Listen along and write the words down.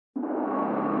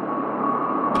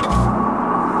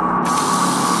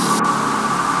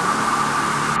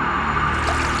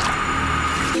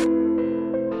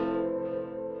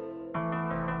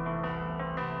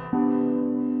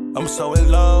so in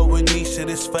love with NESHA,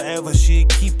 this forever. She a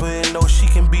keeper and know she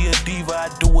can be a diva. I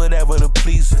do whatever to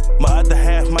please her. My other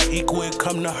half, my equal, it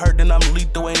come to her, then I'm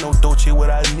lethal. Ain't no DOLCE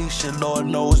without NESHA. Lord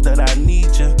knows that I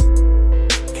need you.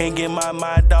 Can't get my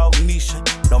mind off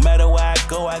NESHA. No matter where I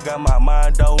go, I got my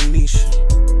mind on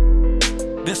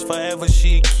NESHA. This forever,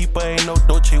 she a keeper. Ain't no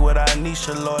DOLCE without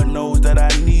NESHA. Lord knows that I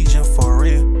need you for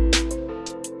real.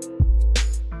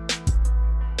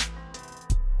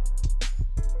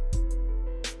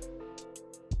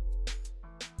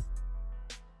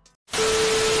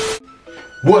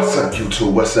 What's up,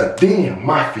 YouTube? What's up, damn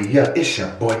Mafia? It's your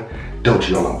boy DOLCE,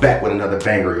 y'all. I'm back with another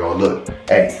banger, y'all. Look,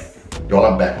 hey, y'all,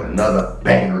 I'm back with another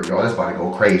banger, y'all. It's about to go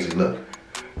crazy. Look,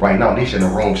 right now, NESHA in the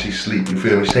room, she sleep. You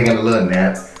feel me? She's taking a little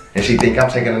nap, and she think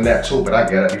I'm taking a nap too, but I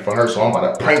gotta be for her, so I'm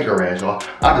about to prank her ass, y'all.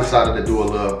 I decided to do a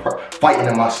little fighting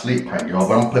in my sleep prank, y'all,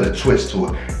 but I'm gonna put a twist to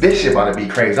it. This shit about to be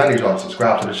crazy. I need y'all to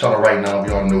subscribe to the channel right now if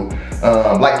y'all new.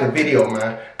 Like the video,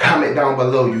 man. Comment down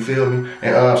below, you feel me?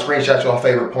 And screenshot your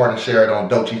favorite part and share it on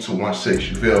DolceAndNesha,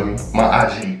 you feel me? My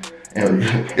IG. And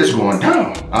it's going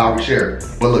down. I already shared it.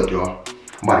 But look, y'all.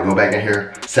 I'm about to go back in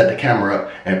here, set the camera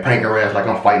up, and prank her ass like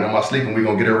I'm fighting in my sleep, and we're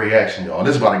gonna get a reaction, y'all.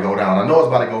 This is about to go down. I know it's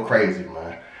about to go crazy,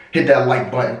 man. Hit that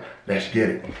like button. Let's get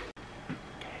it.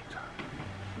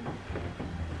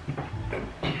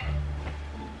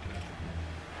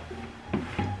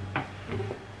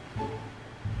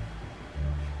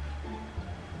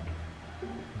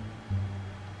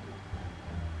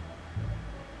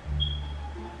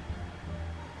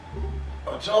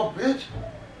 Watch out, bitch.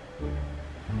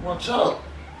 Watch out.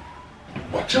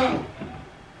 Watch out.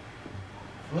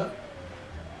 What?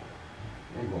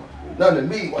 You ain't going nothing to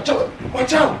me. Watch out.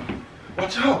 Watch out.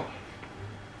 Watch out.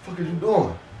 Fuck is you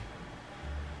doing?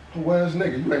 Who ass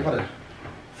nigga? You ain't about to.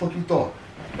 Fuck you thought.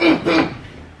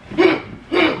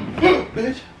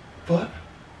 Bitch. Fuck.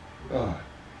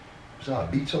 So I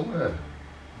beat your ass.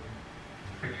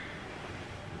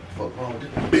 Fuck wrong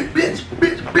with this?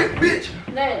 Bitch.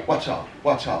 Name. Watch out,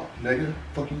 nigga.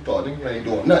 Fuck you thought, nigga. You ain't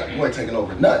doing nothing. You ain't taking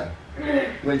over nothing.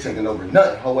 You ain't taking over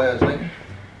nothing, hoe ass nigga.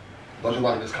 Don't you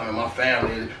about to just come in my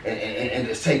family and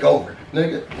just take over,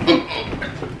 nigga?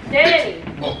 Danny.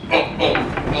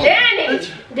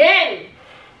 Danny.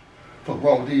 Fuck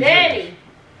wrong with these Danny.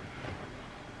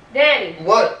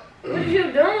 What? What are you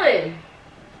doing?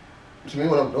 What you mean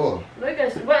what I'm doing? What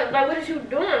is you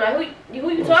doing? Like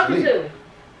who you talking to?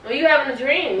 Well, you having a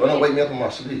dream. Well, don't wake me up in my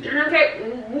sleep. Okay,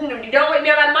 you don't wake me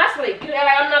up out of my sleep. You act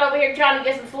like I'm not over here trying to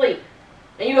get some sleep.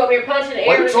 And you over here punching the air.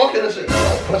 Why you talking this shit?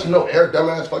 I'm not punching no air,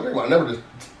 dumbass fucker. I never just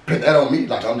put that on me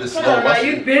like I'm just slow. Come on now,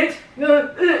 you bitch.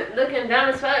 Looking dumb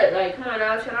as fuck. Like, come on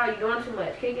now, chill out. You doing too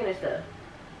much. Kicking and stuff.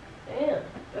 Damn.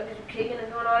 Look at you kicking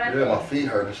and doing all that Yeah, stuff. my feet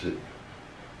hurt and shit.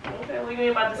 Okay, what you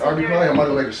mean about the sit I already crying. I'm about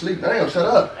to go back to sleep. Damn, shut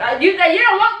up. You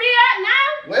don't woke me up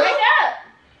now? Well, wake up.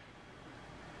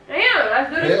 Damn, let's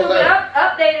do this stupid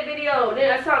updated video. Then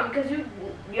that's something because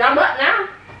I'm up now.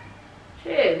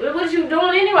 Shit, what you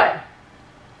doing anyway?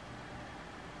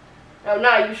 Oh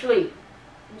no, you sleep.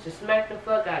 You should smack the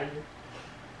fuck out of you.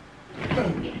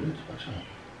 Bitch,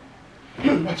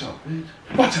 watch out, bitch.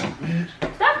 Watch out,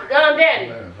 bitch. Stop,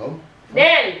 Danny.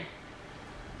 Danny.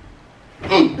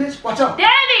 Bitch, watch out.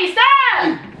 Danny,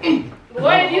 stop!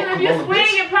 Boy, if you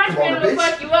swing and punch me, it'll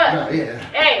fuck you up. Nah, yeah.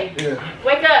 Hey, yeah.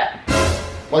 Wake up.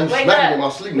 Why you smacking in my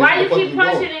sleep? Why you keep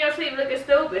punching in your sleep looking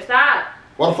stupid? Stop.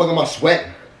 Why the fuck am I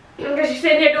sweating? Because you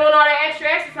sitting here doing all that extra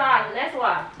exercise, and that's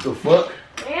why. The fuck?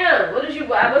 Yeah,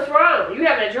 what's wrong? You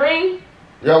having a dream?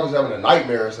 Yeah, I was having a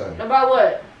nightmare or something. About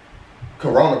what?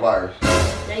 Coronavirus.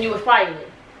 And you was fighting it.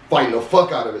 Fighting the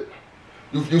fuck out of it.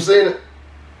 You seen it?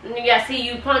 And I see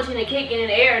you punching and kicking in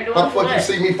the air and doing How the fuck you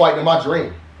see me fighting in my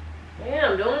dream? Yeah,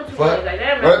 I'm doing too much. Like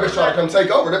that. That bitch trying to come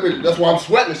take over. That's why I'm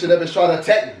sweating and shit. That bitch trying to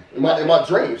attack me in my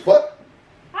dreams. Fuck.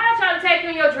 How you trying to take you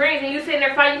in your dreams and you sitting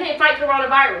there fighting? You can't fight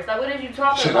coronavirus. Like, what are you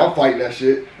talking shit, about? I'm fighting that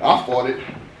shit. I fought it.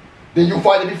 Then you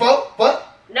fight it before? Fuck.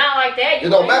 Not like that. It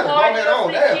don't matter. Go ahead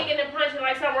on. Damn. Kicking and punching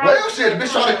like something wrong. Well, shit, the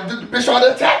bitch trying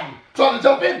to attack me. Trying to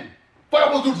jump in me. What I'm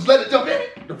supposed to do, just let it jump in me?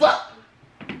 The fuck?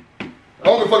 I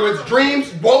don't give a fuck if it's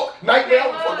dreams, woke, nightmare,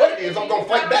 what it is. I'm gonna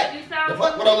fight back. The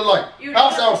fuck? What I look like? How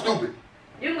I sound stupid?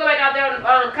 You can go back out there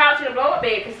on the couch and blow up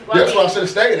bed. That's why I should have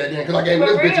stayed at then, because I gave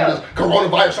this bitch this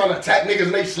coronavirus trying to attack niggas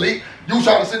and they sleep. You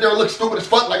trying to sit there and look stupid as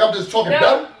fuck like I'm just talking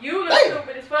dumb? You look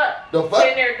stupid as fuck. The fuck?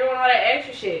 Sitting there doing all that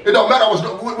extra shit. It don't matter.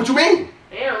 What you mean?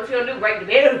 Damn, what you gonna do? Break the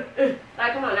bed?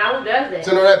 Like, come on now, who does that?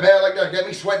 Sitting on that bed like that, got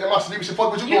me sweating in my sleep. Shit, fuck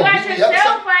what you doing? You got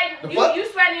yourself fighting. You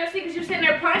sweating in your sleep because you sitting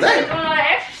there punching and doing all that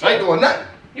extra shit. I ain't doing nothing.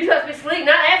 You supposed to be sleeping,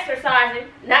 not exercising,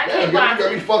 not kickboxing. You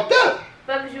got me fucked up. What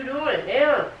the fuck is you doing?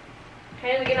 Damn.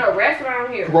 Can't even get no rest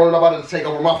around here. Corona about to take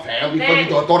over my family. Daddy,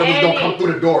 Fuck, you thought it was gonna come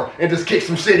through the door and just kick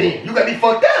some shit in. You got me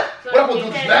fucked up. So What I'm gonna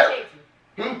do just let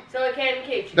her? So it came to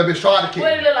kick you. That bitch tried to kick What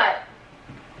did it look like?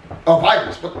 a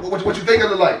virus. What you think it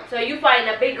look like? So you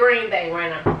fighting a big green thing right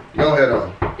now. Go ahead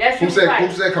on. That's Who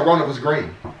said Corona was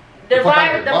green? The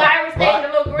virus thing, the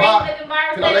little green looking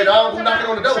virus thing. Can I lay down? Who knocking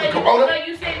on the door? Corona? So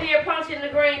you sitting here punching the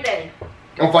green thing.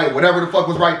 I'm fighting whatever the fuck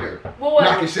was right there.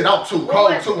 Knocking shit out too,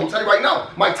 cold too. I'm telling you right now.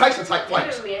 Mike Tyson type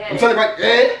fights. I'm telling you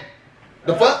right,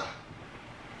 the fuck?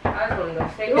 I just want to go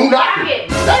say who knocking?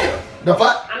 Damn. The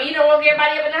fuck? I mean, you don't want to get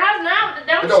everybody up in the house now with the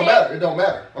dumb shit. It don't matter. It don't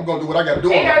matter. I'm gonna do what I gotta do.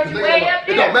 They heard you way up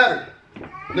there. It don't matter.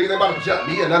 Niggas ain't about to jump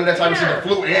me, and none of that time you see the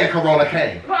flu and Corona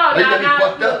came. Oh, they got me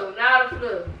fucked up. Not the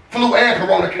flu. Flu and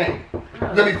Corona came. You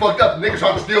got me fucked up. Niggas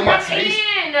trying to steal my taste.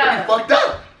 Got me fucked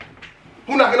up.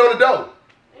 Who knocking on the door?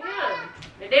 Yeah.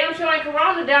 The damn show ain't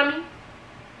Corona, dummy.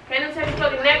 Can't even take your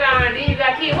fucking neck out and then you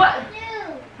got kid. What?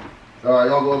 Alright,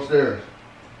 y'all go upstairs.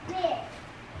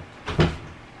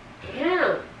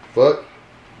 Yeah. Fuck.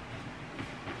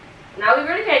 Now we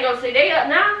really can't go see. They up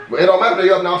now. But it don't matter. They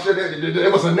up now. Shit,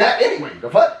 it was a nap anyway. The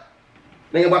fuck?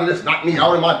 They ain't about to just knock me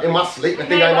out in my sleep and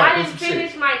think I ain't about to do some shit. I didn't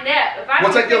finish my nap. If I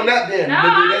well, take your nap then. No,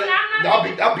 I'm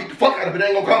not. I'll beat the fuck out of it. They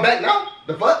ain't gonna come back now.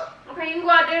 The fuck? Okay, you can go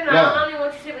out there now. I don't even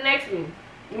want you sitting next to me.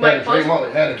 You had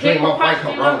a dream on fight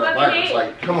coronavirus.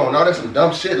 Like, come on, now that's some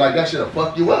dumb shit. Like that shit'll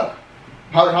fuck you up.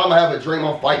 How am I have a dream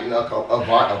on fighting a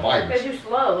virus? Because you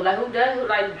slow. Like who does?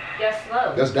 Like that's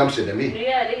slow. That's dumb shit to me.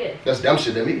 Yeah, it is. That's dumb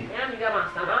shit to me. Damn, you got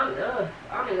my stomach.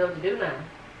 I don't even know what to do now.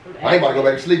 I ain't about to go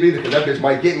back to sleep either, because that bitch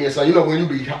might get me. And so you know when you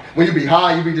be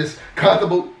high, you be just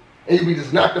comfortable and you be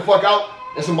just knocked the fuck out,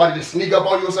 and somebody just sneak up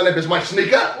on you or something. That bitch might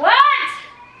sneak up. What?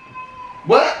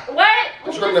 What? What?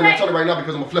 I'm screaming at me right now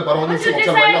because I'm gonna flip out on you. So I'm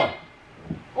telling right now.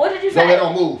 What did you say? Go ahead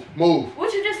on, move.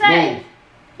 What you just say? Move.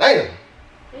 Damn.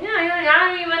 Yeah, I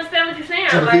don't even understand what you're saying.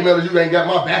 So the female that you ain't got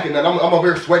my back and that I'm over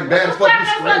here sweating bad as fuck.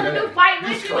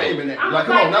 You screaming at me. Like,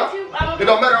 come on now. It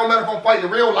don't matter if I'm fighting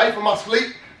in real life in my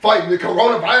sleep, fighting the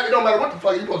coronavirus. It don't matter what the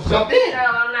fuck you supposed to jump in. No,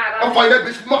 I'm not. I'm fighting that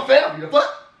bitch with my family. The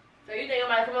fuck? So you think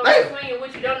I'm about to come over swinging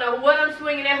what you don't know what I'm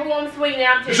swinging at, who I'm swinging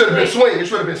at? You should have been swinging. You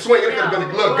should have been swinging. It could have been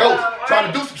a little ghost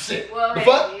trying to do some shit. Well, the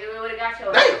fuck? You would have got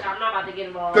your Damn. I'm not about to get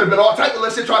involved. Could have been all type of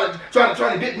little shit trying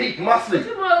to get me in my sleep.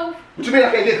 What you move? What you mean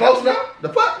I can't get close now? The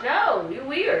fuck? No, you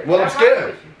weird. Well, I'm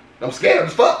scared. I'm scared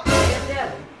as fuck. You're the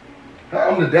devil.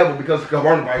 I'm the devil because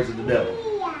coronavirus is the devil.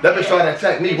 That bitch trying to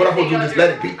attack me. What I'm supposed to do? Just let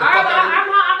it beat the fuck out of me?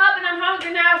 I'm up and I'm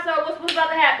hungry now, so what's about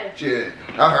to happen? Shit,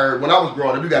 I heard when I was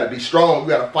growing up, you gotta be strong. You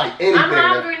gotta fight anything. I'm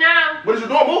hungry now. What is you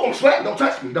doing? Move. I'm sweating. Don't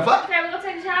touch me. The fuck? Okay, we're gonna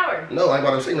take a shower. No, I ain't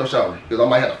about to take no shower because I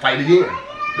might have to fight again.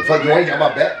 The fuck, you ain't got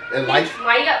my back in life.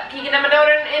 Why you up kicking at my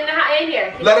daughter in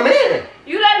here? Let him in.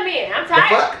 You let him in. I'm tired.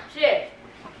 The fuck? Shit.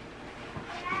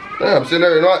 Damn, I'm sitting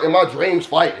there in my dreams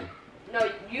fighting. No,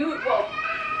 well.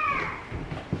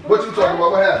 What you talking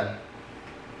about? What happened?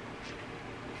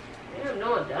 Damn,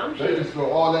 no dumb They shit. just throw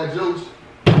all that juice.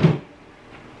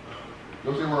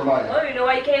 Go see where am I at? Oh, you know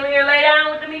why you came in here and lay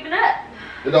down with them even up?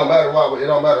 It don't matter why. It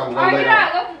don't matter. I'm gonna lay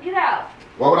down. Alright, get out.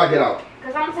 Why would I get out?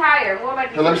 Because I'm tired. What am I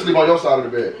doing? Let me sleep on your side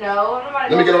of the bed. No, I'm not.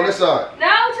 Let me get on this side. No,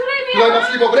 you leave me You ain't alone. gonna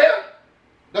sleep over there?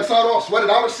 That side all sweated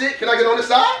out and shit. Can I get on this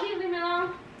side? You leave me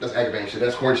alone. That's aggravating shit.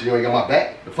 That's corny shit. You ain't got my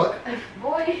back. The fuck?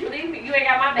 Boy, you leave me. You ain't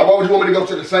got my back. Why would you want me to go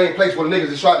to the same place where the niggas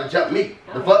is trying to jump me?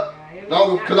 The fuck?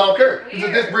 No, because I don't care. This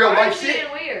is this real life shit.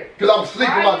 Because I'm asleep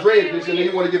in my dreams and then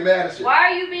you want to get mad and shit.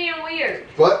 Why are you being weird?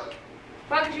 What?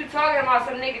 Fuck is you talking about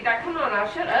some nigga that? Come on now,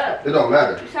 shut up. It don't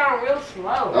matter. You sound real slow.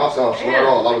 I don't sound slow at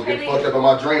all. I was getting fucked up in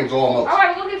my dreams almost.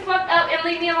 Alright, we'll get fucked up and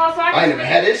leave me alone so I can I ain't even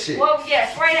had this shit. Well,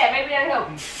 yeah, spray that. Maybe that'll help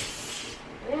you.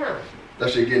 Yeah. That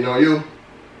shit getting on you?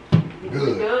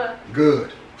 Good.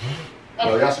 Good.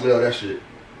 Oh, y'all smell that shit.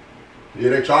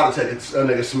 Yeah, they try to take it. A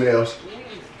nigga smells.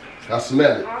 I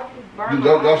smell it.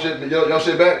 Your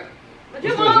shit back? But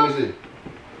you Let me see.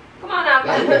 Come on now.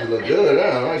 That bitch look good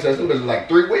now. I said some bitch like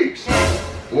 3 weeks.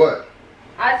 What?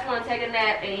 I just want to take a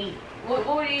nap and eat.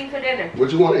 What we eating for dinner?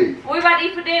 What you want to eat? What we about to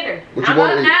eat for dinner? What you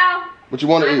want to eat? Now. What you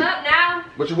want to eat? I'm up now.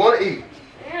 What you want to eat?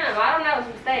 Yeah, I don't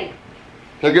know. Some steak.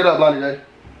 Hey, get up, Lonnie J.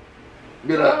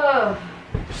 Get up.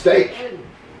 Steak.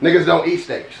 Niggas don't eat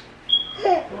steaks.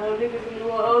 Well, niggas is a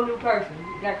whole new person.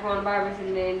 You got coronavirus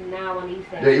and then now I want to eat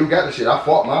steak. Yeah, you got the shit. I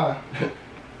fought mine.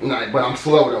 Nah, but I'm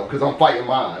slow though, because I'm fighting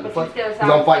mine. Because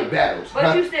I'm fighting battles.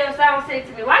 But you still sound sick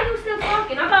to me. Why you still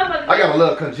talking? I got a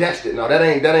little congested. No, that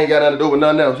ain't got nothing to do with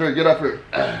nothing else. Here, get up here.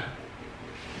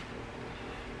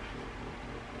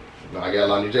 No, I got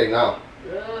Lonnie J now.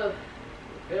 Ugh,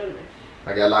 goodness.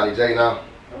 I got Lonnie J now.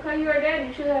 Okay, you're a daddy.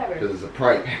 You should have her. Because it's a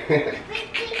prank.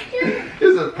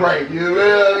 It's a prank, you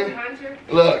feel me?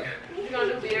 Look. You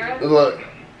gonna do beer? Look.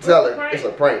 Tell her, it's a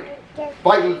prank.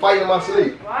 Fighting in my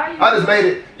sleep. Why are you? I just made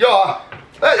it. Y'all.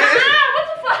 What the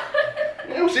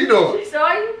fuck? What's she doing? She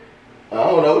saw you? I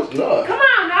don't know. It's not. Come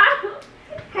on now.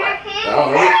 I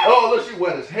don't know. Oh, look, she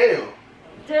wet as hell.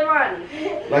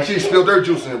 Jelani. Like she spilled her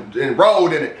juice and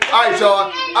rolled in it. Alright,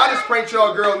 y'all. I just pranked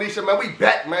y'all girl, NESHA, man. We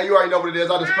back, man. You already know what it is.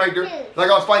 I just pranked her. Like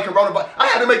I was fighting Corona, but I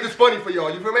had to make this funny for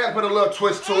y'all. You feel me? I had to put a little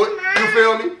twist to it. You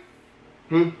feel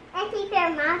me? I keep their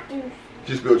mouth juice.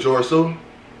 She spilled yours too?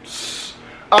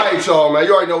 Alright, y'all, man.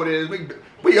 You already know what it is.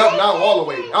 We up now all the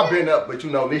way. I've been up, but you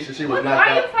know, NESHA, she was knocked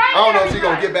out. I don't know if she's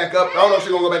gonna get back up. I don't know if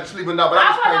she's gonna go back to sleep or not, but I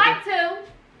just pranked her.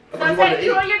 I would like to. So take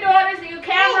you and your daughters and your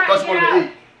camera I thought she wanted to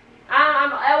eat. I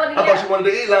thought she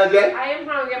wanted to eat, Lon J. I am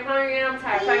hungry. I'm hungry and I'm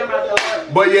tired. Talking about the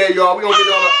work. But yeah, y'all, we gonna get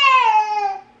y'all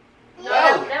No,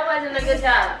 that wasn't a good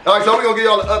job. Alright, so we gonna give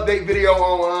y'all an update video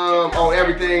on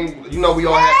everything. You know we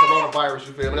all had coronavirus,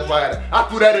 you feel me? That's why I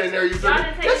threw that in there, you feel me?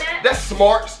 That's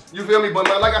smarts, you feel me? But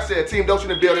man, like I said, Team Dolce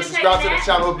and the building, subscribe to the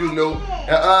channel if you new. And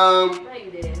No,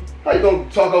 you didn't. how you gonna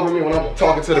talk over me when I'm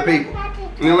talking to the people?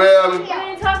 You know what I mean?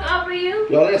 I ain't talking over you.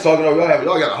 Y'all ain't talking over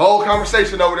y'all got a whole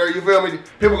conversation over there, you feel me?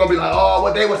 People gonna be like, oh,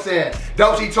 what they was saying.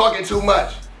 Dolce talking too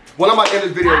much. Well, I'm about to end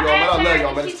this video, y'all, man. I love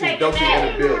y'all, man. It's Team Dolce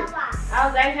and the building. I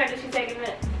was asking her, did she take a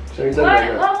minute?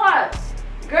 What? What?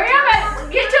 Girl, y'all better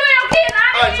get you and your kids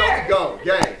out of here. Alright, so we gone.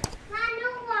 Gang.